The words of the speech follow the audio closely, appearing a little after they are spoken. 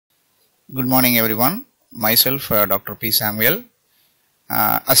Good morning everyone. Myself Dr. P. Samuel,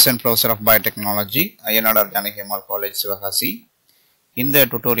 Assistant Professor of Biotechnology, Ayya, Nadar, Janaki, Ammal College, Sivakasi. In the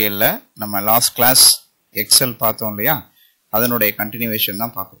tutorial la நம்ம last class Excel பார்த்தோம் இல்லையா, அதனுடைய continuation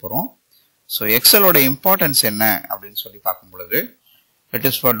தான் பார்க்க போறோம். So Excel ஓட importance என்ன அப்படினு சொல்லி பார்க்கும் பொழுது, it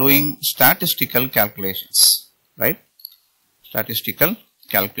is for doing statistical calculations, right? Statistical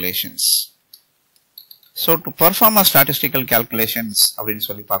calculations. So to perform a statistical calculations அப்படினு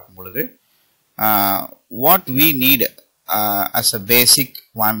சொல்லி பார்க்கும் பொழுது, what we need as a basic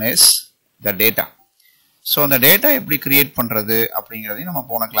one is the data. So அந்த data எப்படி create பண்றது அப்படிங்கறதை நம்ம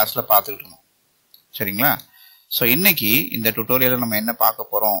போன கிளாஸ்ல பார்த்துட்டு இருந்தோம். சரிங்களா? So இன்னைக்கு இந்த tutorial நம்ம என்ன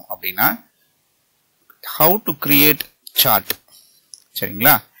பார்க்க போறோம் அப்படினா how to create chart.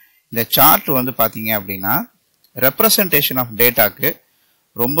 சரிங்களா? இந்த chart வந்து பாத்தீங்க அப்படினா representation of dataக்கு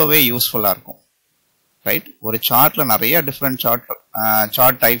ரொம்பவே யூஸ்ஃபுல்லா இருக்கும். ரைட், ஒரு சார்ட்ல நிறைய டிஃபரெண்ட்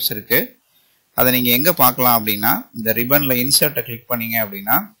சார்ட் டைப்ஸ் இருக்கு. அதை நீங்க எங்க பார்க்கலாம் அப்படின்னா, இந்த ரிபன்ல இன்சர்ட்டை கிளிக் பண்ணீங்க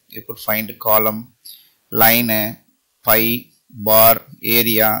அப்படின்னா you could find காலம், line, by, bar,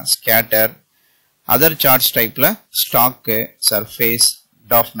 area, scatter, other charts டைப்ல ஸ்டாக்கு, சர்ஃபேஸ்,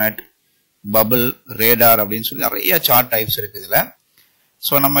 டாஃப்நெட், பபிள், ரேடார் அப்படின்னு சொல்லி நிறைய சார்ட் டைப்ஸ் இருக்கு இதுல.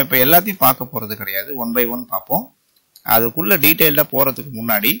 ஸோ நம்ம இப்போ எல்லாத்தையும் பார்க்க போறது கிடையாது, ஒன் பை ஒன் பார்ப்போம். அதுக்குள்ள டீட்டெயில்டா போறதுக்கு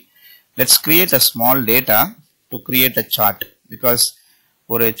முன்னாடி let's create a small data to create a chart, because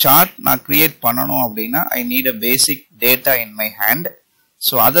ஒரு chart நான் create பண்ணனும் அப்படினா I need a basic data in my hand.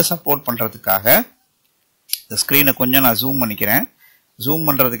 so அதை சப்போர்ட் பண்றதுக்காக இந்த ஸ்கிரீனை கொஞ்சம் நான் ஜூம் பண்ணிக்கிறேன். ஜூம்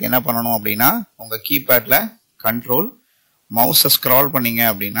பண்றதுக்கு என்ன பண்ணனும் அப்படினா, உங்க கீபேட்ல கண்ட்ரோல் மவுஸை ஸ்க்ரால் பண்ணீங்க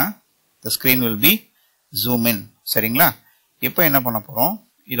அப்படினா the screen will be zoom in. சரிங்களா? இப்போ என்ன பண்ண போறோம்,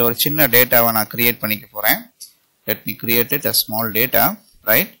 இதுல ஒரு சின்ன டேட்டாவை நான் கிரியேட் பண்ணிக்க போறேன். let me create it a small data,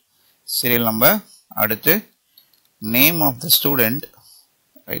 right? serial number, அடுத்து name of the student,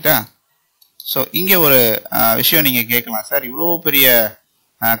 ரைட்டா? ஸோ இங்கே ஒரு விஷயம் நீங்கள் கேட்கலாம், சார் இவ்வளோ பெரிய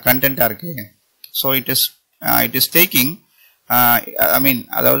கண்டென்ட்டாக இருக்கு. ஸோ இட் இஸ் டேக்கிங்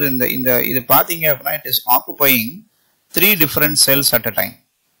அதாவது இது பார்த்தீங்க அப்படின்னா it is occupying 3 different cells at a time.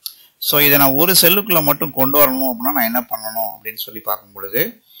 So இதை நான் ஒரு செல்லுக்குள்ளே மட்டும் கொண்டு வரணும் அப்படின்னா நான் என்ன பண்ணணும் அப்படின்னு சொல்லி பார்க்கும் பொழுது,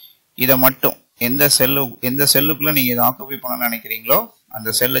 இதை மட்டும் எந்த செல்லுக்குள்ள நீங்க இதை ஆக்குபை பண்ண நினைக்கிறீங்களோ அந்த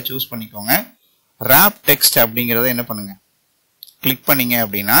செல்லை சூஸ் பண்ணிக்கோங்க. wrap text அப்படிங்கறத என்ன பண்ணுங்க, கிளிக் பண்ணீங்க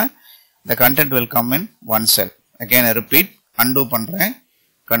அப்படின்னா the content will come in one cell. again I repeat, undo பண்றேன்,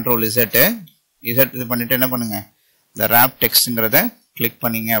 control z இது பண்ணிட்டு என்ன பண்ணுங்க, the wrap textங்கறத கிளிக்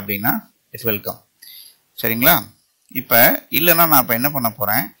பண்ணீங்க அப்படின்னா it will come. சரிங்களா? இப்ப இல்லனா நான் இப்ப என்ன பண்ண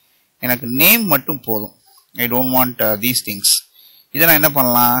போறேன், எனக்கு நேம் மட்டும் போதும், I don't want these things. இத நான் என்ன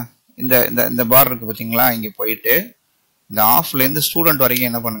பண்ணலாம், இந்த பார் இருக்கு பாத்தீங்களா, இங்க போயிட்டு இந்த ஆஃப்ல இருந்து ஸ்டூடெண்ட் வரைக்கும்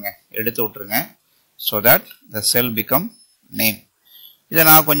என்ன பண்ணுங்க, எடுத்து விட்டுருங்க. so that the cell become name. இதை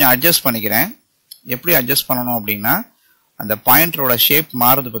நான் கொஞ்சம் அட்ஜஸ்ட் பண்ணிக்கிறேன். எப்படி அட்ஜஸ்ட் பண்ணணும் அப்படின்னா, அந்த பாயிண்டரோட ஷேப்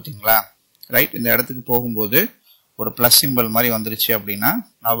மாறுது பாத்தீங்களா, ரைட்? இந்த இடத்துக்கு போகும்போது ஒரு பிளஸ் சிம்பிள் மாதிரி வந்துருச்சு அப்படின்னா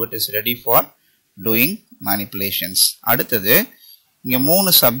now it is ready for doing manipulations. அடுத்தது இங்க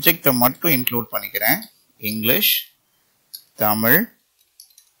 3 சப்ஜெக்டை மட்டும் இன்க்ளூட் பண்ணிக்கிறேன், இங்கிலீஷ், தமிழ்,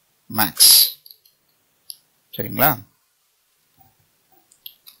 மேக்ஸ். சரிங்களா?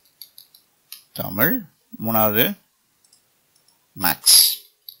 தமிழ், மூணாவது மேக்ஸ்.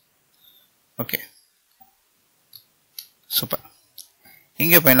 Okay, super.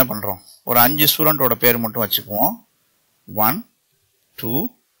 இங்க இப்ப என்ன பண்றோம், ஒரு 5 ஸ்டூடெண்டோட பேர் மட்டும் வச்சுக்குவோம். 1 2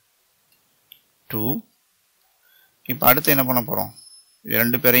 2. இப்ப அடுத்து என்ன பண்ண போறோம், இது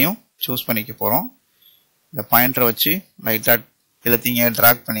 2 பேரையும் சூஸ் பண்ணிக்க போறோம். இந்த பாயிண்டரை வச்சு லைட்டா இழுத்தீங்க,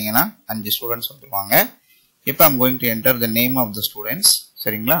 டிராக் பண்ணீங்கன்னா 5 ஸ்டூடெண்ட்ஸ் வந்துருவாங்க. இப்போ I'm going to enter the name of the students.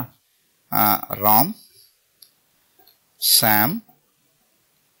 சரிங்களா? ராம், சாம்,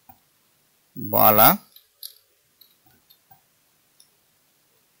 பாலா,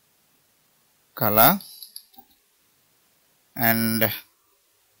 கலா and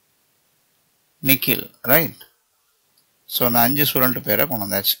நிக்கில், ரைட்? ஸோ அந்த 5 ஸ்டூடெண்ட் பேரை கொண்டு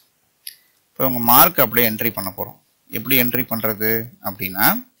வந்தாச்சு. இப்போ உங்க மார்க் அப்படியே என்ட்ரி பண்ண போறோம். எப்படி என்ட்ரி பண்றது அப்படின்னா,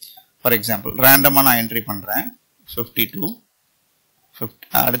 ஃபார் எக்ஸாம்பிள் ரேண்டமா நான் என்ட்ரி பண்றேன் 52,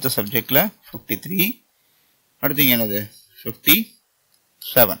 அடுத்த சப்ஜெக்ட்ல 53, அடுத்து இங்க என்னது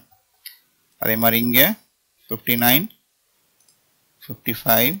 57, அதே மாதிரி இங்க 59,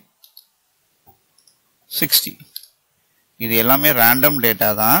 55, 60. இது எல்லாமே ரேண்டம் டேட்டா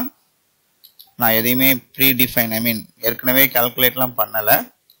தான். நான் எதையுமே ப்ரீ டிஃபைன் ஏற்கனவே கால்குலேட்லாம் பண்ணல,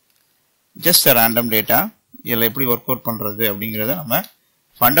 ஜஸ்ட் ரேண்டம் டேட்டா. இதில் எப்படி ஒர்க் அவுட் பண்ணுறது அப்படிங்கிறத நம்ம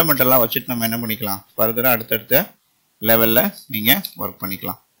ஃபண்டமெண்டலாக வச்சுட்டு நம்ம என்ன பண்ணிக்கலாம், ஃபர்தராக அடுத்தடுத்த லெவலில் நீங்கள் ஒர்க்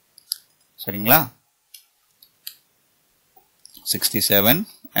பண்ணிக்கலாம். சரிங்களா? 67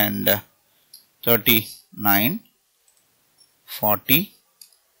 and 39 40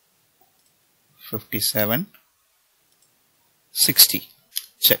 57 60.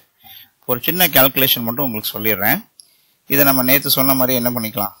 சரி, ஒரு சின்ன கால்குலேஷன் மட்டும் உங்களுக்கு சொல்லிடுறேன். இதை நம்ம நேற்று சொன்ன மாதிரி என்ன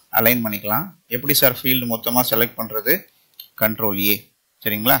பண்ணிக்கலாம், அலைன் பண்ணிக்கலாம். எப்படி சார் ஃபீல்டு மொத்தமாக செலக்ட் பண்ணுறது? கண்ட்ரோல் ஏ.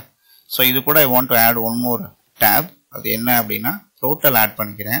 சரிங்களா? ஸோ இது கூட I want to add one more tape. அது என்ன அப்படின்னா டோட்டல் ஆட்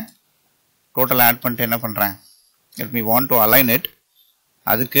பண்ணிக்கிறேன். டோட்டல் ஆட் பண்ணிட்டு என்ன பண்ணுறேன், let me want to align it.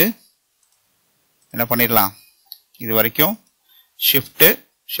 அதுக்கு என்ன பண்ணிடலாம், இது வரைக்கும்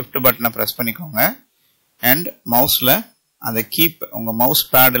ஷிஃப்ட் பட்டனை ப்ரெஸ் பண்ணிக்கோங்க. அண்ட் மவுஸில் அந்த கீப் உங்கள் மவுஸ்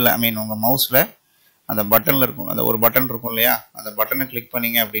பேடில் உங்கள் மவுஸில் அந்த பட்டனில் இருக்கும், அந்த ஒரு பட்டன் இருக்கும் இல்லையா, அந்த பட்டனை கிளிக்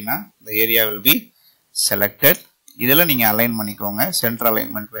பண்ணீங்க அப்படின்னா இந்த ஏரியா வில் பி செலக்டட். இதில் நீங்கள் அலைன் பண்ணிக்கோங்க. சென்டர்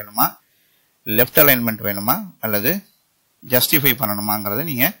அலைன்மெண்ட் வேணுமா, லெஃப்ட் அலைன்மெண்ட் வேணுமா, அல்லது ஜஸ்டிஃபை பண்ணணுமாங்கிறத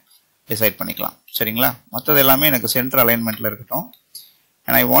நீங்கள் டிசைட் பண்ணிக்கலாம். சரிங்களா? மற்றது எல்லாமே எனக்கு சென்டர் அலைன்மெண்ட்டில் இருக்கட்டும்.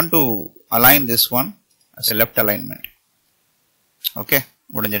 And I want to align this one as a left alignment. Okay,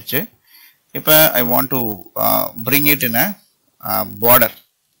 முடிஞ்சிருச்சு. இப்போ I want to bring it in a border.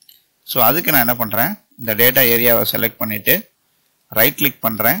 So அதுக்கு நான் என்ன பண்ணுறேன், இந்த டேட்டா ஏரியாவை செலக்ட் பண்ணிவிட்டு ரைட் கிளிக்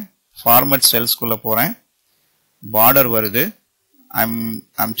பண்ணுறேன், ஃபார்மேட் செல்ஸ்குள்ளே போகிறேன், பார்டர் வருது.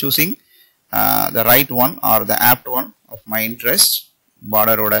 I'm choosing the right one or the apt one of my interest.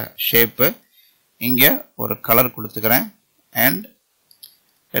 பார்டரோட shape இங்கே ஒரு கலர் கொடுத்துக்கிறேன். and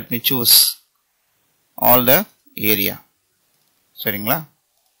let me choose all the area. சரிங்களா?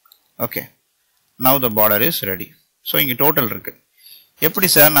 Okay, now the border is ready. So இங்கே total இருக்குது. எப்படி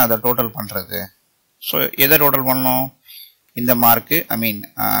sir நான் அதை டோட்டல் பண்ணுறது? ஸோ எதை டோட்டல் பண்ணணும், இந்த mark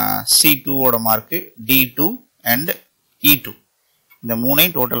C2ஓட mark D2 and E2 இந்த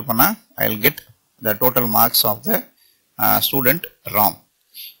மூணையும் டோட்டல் பண்ணால் I will get the total marks of the student ROM.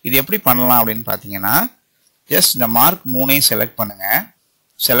 இது எப்படி பண்ணலாம் அப்படின்னு பார்த்தீங்கன்னா, ஜஸ்ட் இந்த மார்க் மூணையும் செலக்ட் பண்ணுங்கள்.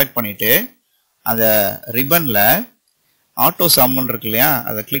 செலக்ட் பண்ணிவிட்டு அந்த ரிப்பனில் ஆட்டோ சம்முன்னு இருக்கு இல்லையா,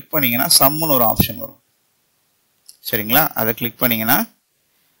 அதை கிளிக் பண்ணிங்கன்னா சம்முன்னு ஒரு ஆப்ஷன் வரும். சரிங்களா? அதை கிளிக் பண்ணிங்கன்னா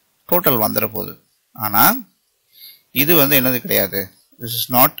டோட்டல் வந்துட போகுது. ஆனால் இது என்னது கிடையாது, this is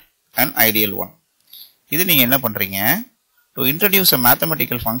not an ideal one. இது நீங்கள் என்ன பண்ணுறீங்க, to introduce a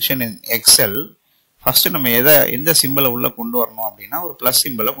mathematical function in XL, first நம்ம எந்த சிம்பிளை உள்ளே கொண்டு வரணும் அப்படின்னா ஒரு ப்ளஸ்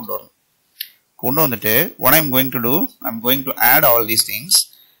சிம்பிளை கொண்டு வரணும். கொண்டு வந்துட்டு what I'm going to do, I'm going to add all these things.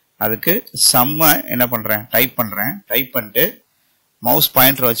 அதுக்கு சம்மை என்ன பண்ணுறேன், டைப் பண்ணுறேன். டைப் பண்ணிட்டு மவுஸ்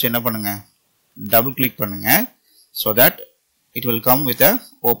பாயிண்டர் வச்சு என்ன பண்ணுங்கள், டபுள் கிளிக் பண்ணுங்கள். so that it will come with a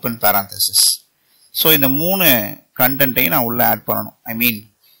open parenthesis. so இந்த மூணு கண்டென்ட்டையும் நான் உள்ள ஆட் பண்ணணும்.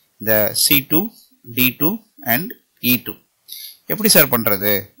 இந்த C2, D2 and E2. எப்படி சார்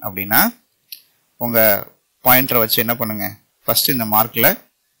பண்ணுறது அப்படின்னா, உங்கள் பாயிண்டரை வச்சு என்ன பண்ணுங்க, ஃபஸ்ட்டு இந்த மார்க்கில்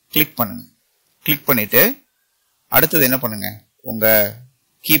கிளிக் பண்ணுங்க. கிளிக் பண்ணிவிட்டு அடுத்தது என்ன பண்ணுங்க, உங்கள்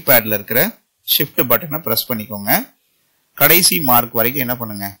கீபேடில் இருக்கிற ஷிஃப்ட் பட்டனை ப்ரெஸ் பண்ணிக்கோங்க. கடைசி மார்க் வரைக்கும் என்ன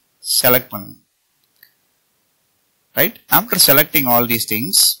பண்ணுங்க, செலக்ட் பண்ணுங்க. Right, after selecting all these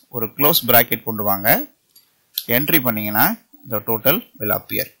things ஒரு க்ளோஸ் பிராக்கெட் கொண்டு வாங்க. என்ட்ரி பண்ணீங்கன்னா the total will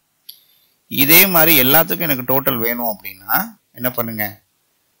appear. இதே மாதிரி எல்லாத்துக்கும் எனக்கு டோட்டல் வேணும் அப்படின்னா என்ன பண்ணுங்க,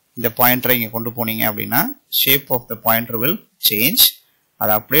 இந்த பாயிண்டரை இங்கே கொண்டு போனீங்க அப்படின்னா shape of the pointer will change.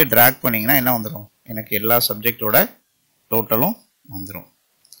 அதை அப்படியே ட்ராக் பண்ணிங்கன்னா என்ன வந்துடும், எனக்கு எல்லா சப்ஜெக்டோட டோட்டலும் வந்துடும்.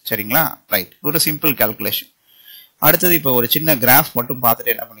 சரிங்களா? ரைட், ஒரு சிம்பிள் கால்குலேஷன். அடுத்தது இப்போ ஒரு சின்ன கிராஃப் மட்டும்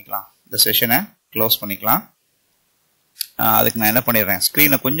பார்த்துட்டு என்ன பண்ணிக்கலாம், இந்த செஷனை க்ளோஸ் பண்ணிக்கலாம். அதுக்கு நான் என்ன பண்ணிடுறேன்,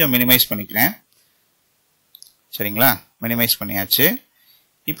 ஸ்க்ரீனை கொஞ்சம் மினிமைஸ் பண்ணிக்கிறேன். சரிங்களா? மினிமைஸ் பண்ணியாச்சு.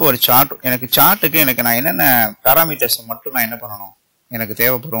 இப்போ ஒரு சார்ட், எனக்கு சார்ட்டுக்கு எனக்கு நான் என்னென்ன பேராமீட்டர்ஸை மட்டும் நான் என்ன பண்ணணும் எனக்கு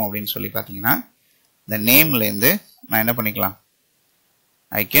தேவைப்படும் அப்படின்னு சொல்லி பார்த்தீங்கன்னா, இந்த நேம்லேருந்து நான் என்ன பண்ணிக்கலாம்,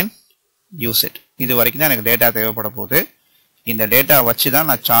 ஐ கேன் யூஸ் இட். இது வரைக்கும் தான் எனக்கு டேட்டா தேவைப்பட போகுது. இந்த டேட்டா வச்சு தான்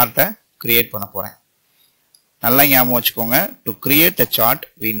நான் சார்ட்டை கிரியேட் பண்ண போகிறேன். நல்லா ஞாபகம் வச்சுக்கோங்க, to create a chart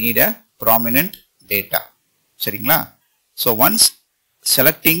we need a prominent data. சரிங்களா? So once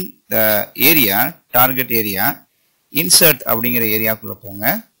selecting the area, target area, insert அப்படிங்கிற ஏரியாக்குள்ளே போங்க.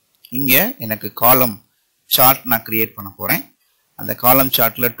 இங்கே எனக்கு காலம் சார்ட் நான் கிரியேட் பண்ண போகிறேன். அந்த காலம்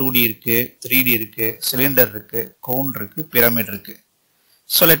சார்ட்டில் 2D இருக்குது, 3D இருக்குது, சிலிண்டர் இருக்குது, கவுண்ட் இருக்குது, பிரமிட் இருக்குது.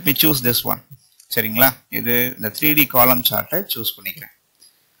 So let me choose this one. சரிங்களா? இது இந்த 3D காலம் சார்ட்டை சூஸ் பண்ணிக்கிறேன்.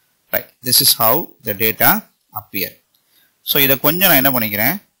 Right, this is how the data appear. So இதை கொஞ்சம் நான் என்ன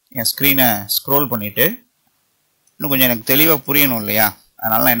பண்ணிக்கிறேன், என் ஸ்க்ரீனை ஸ்க்ரோல் பண்ணிவிட்டு இன்னும் கொஞ்சம் எனக்கு தெளிவாக புரியணும் இல்லையா,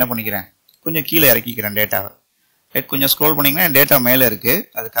 அதனால நான் என்ன பண்ணிக்கிறேன், கொஞ்சம் கீழே இறக்கிக்கிறேன் டேட்டாவை. ரைட், கொஞ்சம் ஸ்க்ரோல் பண்ணிங்கன்னா டேட்டா மேலே இருக்குது,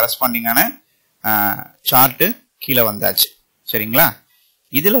 அது கரஸ்பாண்டிங்கான சார்ட்டு கீழே வந்தாச்சு. சரிங்களா?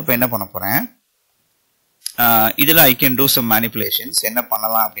 இதில் இப்போ என்ன பண்ண போகிறேன், இதில் I can do some manipulations. என்ன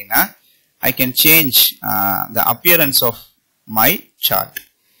பண்ணலாம் அப்படின்னா, I can change the appearance of my chart.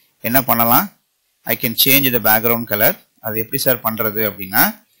 என்ன பண்ணலாம், I can change the background color. அது எப்படி சார் பண்றது அப்படின்னா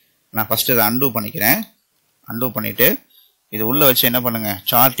நான் ஃபர்ஸ்ட் இதை undo பண்ணிக்கிறேன். undo பண்ணிட்டு இது உள்ள வச்சு என்ன பண்ணுங்க,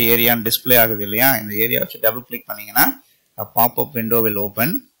 chart area டிஸ்ப்ளே ஆகுது இல்லையா, இந்த ஏரியா வச்சு டபுள் கிளிக் பண்ணீங்கன்னா a pop up window will open.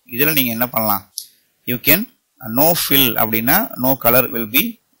 இதில் நீங்க என்ன பண்ணலாம், you can no fill அப்படின்னா no color will be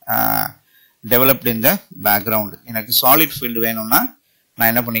developed in the background. எனக்கு solid fill வேணும்னா நான்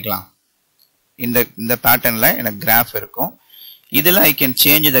என்ன பண்ணிக்கலாம், இந்த பேட்டர்ன்ல எனக்கு கிராஃப் இருக்கும். இதில் I can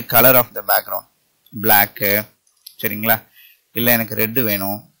change the color of the background, black சரிங்களா, இல்லை எனக்கு ரெட்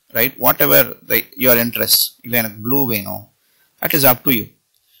வேணும், right, what ever your interest, இல்லை எனக்கு ப்ளூ வேணும், that is up to you.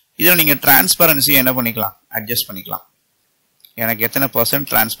 இதில் நீங்கள் டிரான்ஸ்பரன்சி என்ன பண்ணிக்கலாம், அட்ஜஸ்ட் பண்ணிக்கலாம். எனக்கு எத்தனை %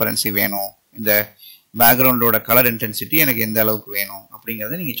 டிரான்ஸ்பரன்சி வேணும், இந்த பேக்ரவுண்டோட கலர் இன்டென்சிட்டி எனக்கு எந்த அளவுக்கு வேணும்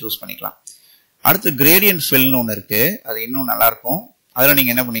அப்படிங்கிறத நீங்கள் சூஸ் பண்ணிக்கலாம். அடுத்து கிரேடியன்ட் ஃபில்னு ஒன்று இருக்குது, அது இன்னும் நல்லாயிருக்கும். அதில்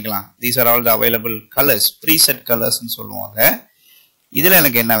நீங்கள் என்ன பண்ணிக்கலாம், these are all the available colours, preset கலர்ஸ்ன்னு சொல்லுவாங்க. இதில்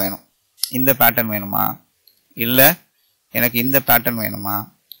எனக்கு என்ன வேணும், இந்த பேட்டர்ன் வேணுமா, இல்லை எனக்கு இந்த பேட்டர்ன் வேணுமா,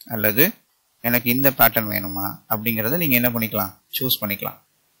 அல்லது எனக்கு இந்த பேட்டர்ன் வேணுமா அப்படிங்கிறத நீங்கள் என்ன பண்ணிக்கலாம், சூஸ் பண்ணிக்கலாம்.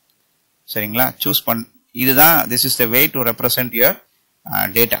 சரிங்களா, சூஸ் இதுதான் this is the way to represent your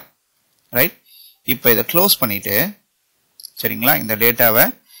data, right. இப்போ இதை க்ளோஸ் பண்ணிட்டு சரிங்களா, இந்த டேட்டாவை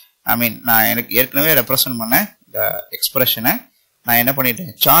நான் எனக்கு ஏற்கனவே ரெப்ரசன்ட் பண்ண இந்த எக்ஸ்பிரஷனை நான் என்ன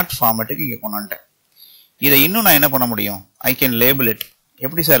பண்ணிட்டேன், சார்ட் ஃபார்மேட்டுக்கு இங்கே கொண்டு வந்துட்டேன். இதை இன்னும் நான் என்ன பண்ண முடியும், ஐ கேன் லேபிள் இட்.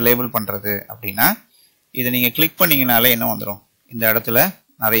 எப்படி சார் லேபிள் பண்ணுறது அப்படின்னா, இதை நீங்கள் கிளிக் பண்ணிங்கனாலே என்ன வந்துடும், இந்த இடத்துல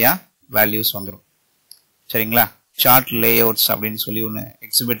நிறையா வேல்யூஸ் வந்துடும். சரிங்களா, சார்ட் லேஅவுட்ஸ் அப்படின்னு சொல்லி ஒன்று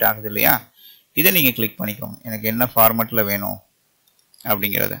எக்ஸிபிட் ஆகுது இல்லையா, இதை நீங்கள் கிளிக் பண்ணிக்கோங்க, எனக்கு என்ன ஃபார்மேட்டில் வேணும்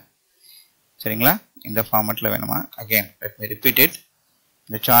அப்படிங்கிறத. சரிங்களா, இந்த ஃபார்மேட்டில் வேணுமா, again let me repeat it.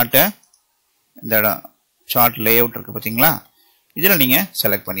 இந்த சார்ட்டை, இந்த இடம் சார்ட் லேஅவுட் இருக்குது பார்த்தீங்களா, இதில் நீங்கள்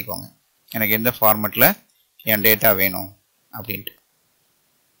செலக்ட் பண்ணிக்கோங்க எனக்கு எந்த ஃபார்மேட்டில் என் டேட்டா வேணும் அப்படின்ட்டு.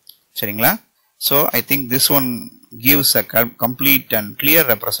 சரிங்களா, so I think this one gives a complete and clear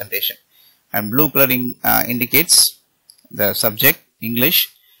representation, and blue color indicates the subject English,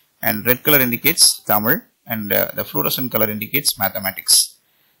 and red color indicates Tamil, and the fluorescent color indicates mathematics.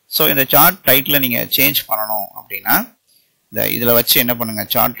 So in the chart title நீங்க change பண்ணணும் அப்படின்னா இதில் வச்சு என்ன பண்ணுங்க,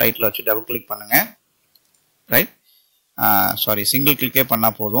 chart title வச்சு double click பண்ணுங்க, right, sorry single கிளிக்கே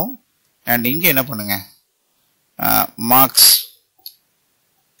பண்ணால் போதும். அண்ட் இங்கே என்ன பண்ணுங்க, marks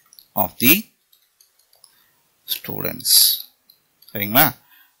of the students, சரிங்களா,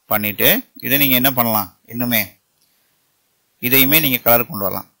 பண்ணிட்டு இதை நீங்க என்ன பண்ணலாம், இன்னுமே இதையுமே நீங்க கலர் கொண்டு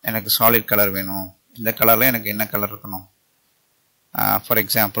வரலாம். எனக்கு சாலிட் கலர் வேணும், இந்த கலர்ல எனக்கு என்ன கலர் இருக்கணும், for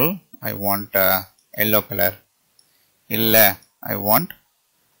example I want yellow colour, இல்லை I want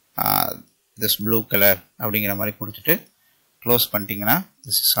this blue colour அப்படிங்கிற மாதிரி கொடுத்துட்டு க்ளோஸ் பண்ணிட்டீங்கன்னா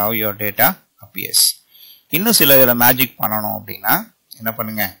this is how your data appears. இன்னும் சில இதில் மேஜிக் பண்ணணும் அப்படின்னா என்ன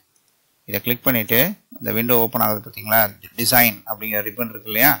பண்ணுங்க, இதை கிளிக் பண்ணிவிட்டு இந்த விண்டோ ஓப்பன் ஆகுது பார்த்தீங்களா, டிசைன் அப்படிங்கிற ரிப்பன் இருக்கு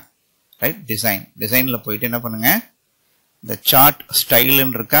இல்லையா, ரைட், டிசைனில் போயிட்டு என்ன பண்ணுங்கள், இந்த சார்ட்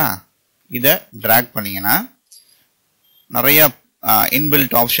ஸ்டைலுன்னு இருக்கா, இதை ட்ராக் பண்ணிங்கன்னா நிறையா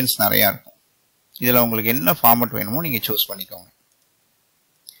இன்பில்ட் ஆப்ஷன்ஸ் நிறையா இருக்கும். இதில் உங்களுக்கு என்ன ஃபார்மேட் வேணுமோ நீங்கள் சூஸ் பண்ணிக்கோங்க.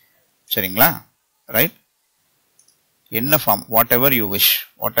 சரிங்களா, ரைட், என்ன form, what ever you wish,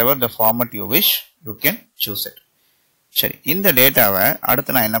 what ever the format you wish you can choose it. சரி, இந்த டேட்டாவை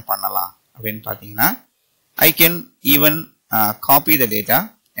அடுத்து நான் என்ன பண்ணலாம் அப்படின்னு பார்த்தீங்கன்னா, I can even copy the data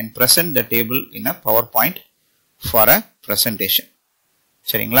and present the table in a power point for a presentation.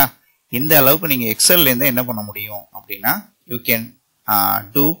 சரிங்களா, இந்த அளவுக்கு நீங்கள் எக்ஸல்லேருந்து என்ன பண்ண முடியும் அப்படின்னா, you can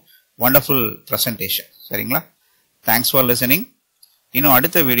do wonderful presentation. சரிங்களா, தேங்க்ஸ் ஃபார் லிசனிங். இன்னும்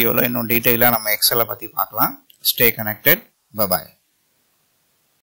அடுத்த வீடியோவில் இன்னும் டீட்டெயிலாக நம்ம எக்ஸலை பற்றி பார்க்கலாம். Stay connected. Bye bye.